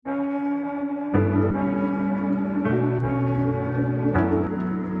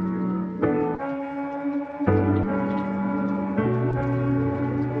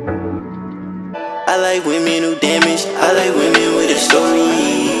like women who damaged. I like women with a story.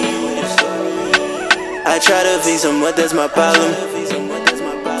 I try to fix them, but that's my problem.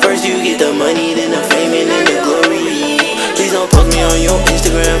 First you get the money, then the fame, and then the glory. Please don't post me on your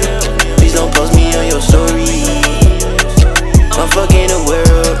Instagram. Please don't post me on your story. I'm fucking the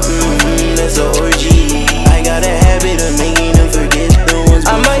world, that's an orgy. I got a habit of making them forget the ones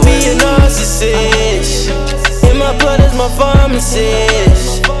before. I might be a narcissist. In my blood is my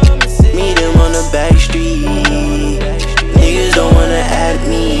pharmacist. Meet him on the back street. Niggas don't wanna add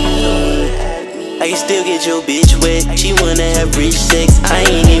me. I can still get your bitch wet. She wanna have rich sex. I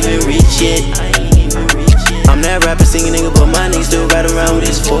ain't even rich yet. I'm that rapper singing nigga, but my nigga still ride around with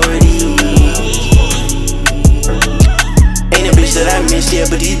his 40. Ain't a bitch that I missed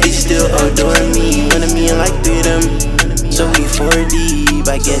yet, but these bitches still adore me. One of me and like 3 of them, so we 4 deep,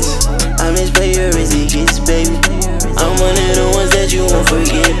 I guess. I'm as player as it gets, baby. I'm one of the ones that you won't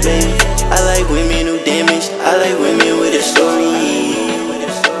forget, baby. I like women who damaged. I like women with a story.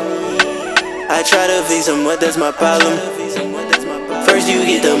 I try to fix them, but that's my problem. First you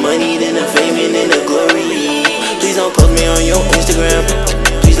get the money, then the fame, and then the glory. Please don't post me on your Instagram.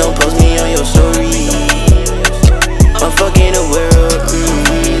 Please don't post me